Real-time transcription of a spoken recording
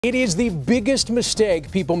It is the biggest mistake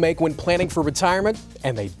people make when planning for retirement,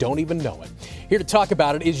 and they don't even know it. Here to talk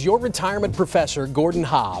about it is your retirement professor, Gordon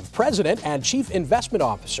Haave, President and Chief Investment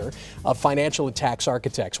Officer of Financial and Tax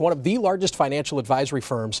Architects, one of the largest financial advisory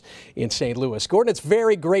firms in St. Louis. Gordon, it's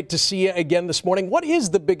very great to see you again this morning. What is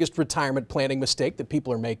the biggest retirement planning mistake that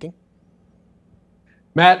people are making?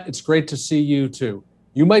 Matt, it's great to see you too.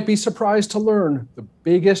 You might be surprised to learn the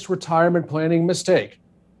biggest retirement planning mistake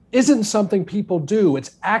isn't something people do.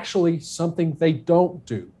 It's actually something they don't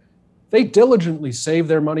do. They diligently save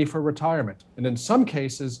their money for retirement. And in some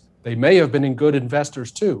cases, they may have been good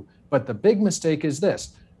investors too. But the big mistake is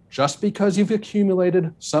this: just because you've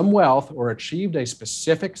accumulated some wealth or achieved a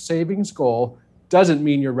specific savings goal doesn't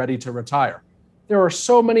mean you're ready to retire. There are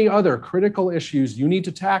so many other critical issues you need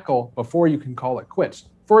to tackle before you can call it quits.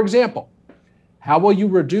 For example, how will you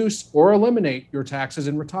reduce or eliminate your taxes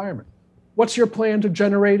in retirement? What's your plan to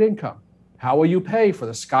generate income? How will you pay for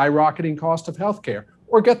the skyrocketing cost of healthcare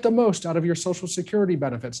or get the most out of your Social Security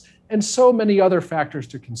benefits? And so many other factors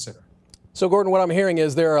to consider. So, Gordon, what I'm hearing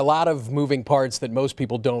is there are a lot of moving parts that most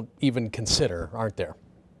people don't even consider, aren't there?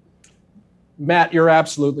 Matt, you're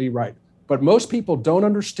absolutely right. But most people don't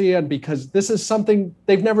understand because this is something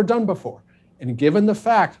they've never done before. And given the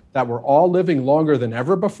fact that we're all living longer than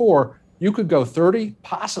ever before, you could go 30,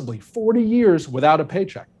 possibly 40 years without a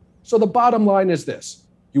paycheck. So the bottom line is this: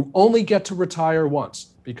 you only get to retire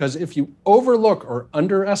once, because if you overlook or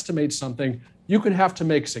underestimate something, you could have to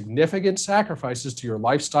make significant sacrifices to your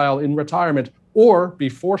lifestyle in retirement or be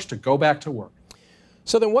forced to go back to work.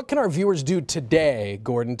 So then what can our viewers do today,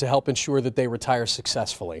 Gordon, to help ensure that they retire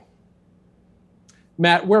successfully?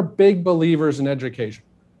 Matt, we're big believers in education.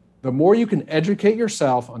 The more you can educate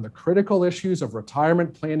yourself on the critical issues of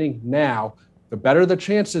retirement planning now, the better the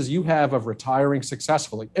chances you have of retiring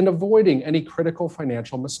successfully and avoiding any critical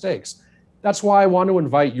financial mistakes. That's why I want to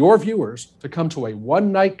invite your viewers to come to a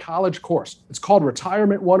one-night college course. It's called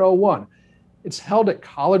Retirement 101. It's held at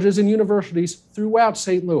colleges and universities throughout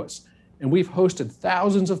St. Louis, and we've hosted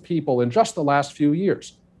thousands of people in just the last few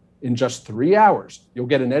years. In just 3 hours, you'll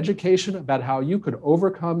get an education about how you could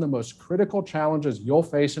overcome the most critical challenges you'll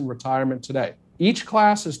face in retirement today. Each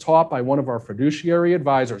class is taught by one of our fiduciary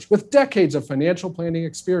advisors with decades of financial planning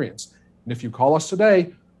experience. And if you call us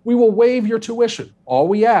today, we will waive your tuition. All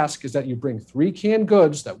we ask is that you bring 3 canned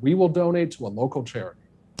goods that we will donate to a local charity.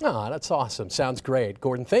 Oh, that's awesome. Sounds great.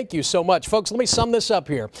 Gordon, thank you so much. Folks, let me sum this up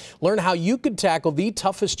here. Learn how you could tackle the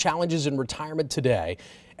toughest challenges in retirement today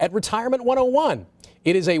at Retirement 101.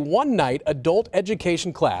 It is a one-night adult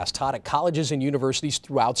education class taught at colleges and universities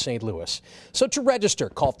throughout St. Louis. So to register,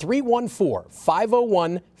 call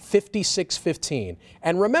 314-501-5615.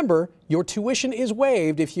 And remember, your tuition is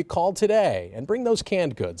waived if you call today. And bring those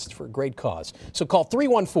canned goods for a great cause. So call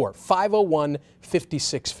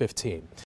 314-501-5615.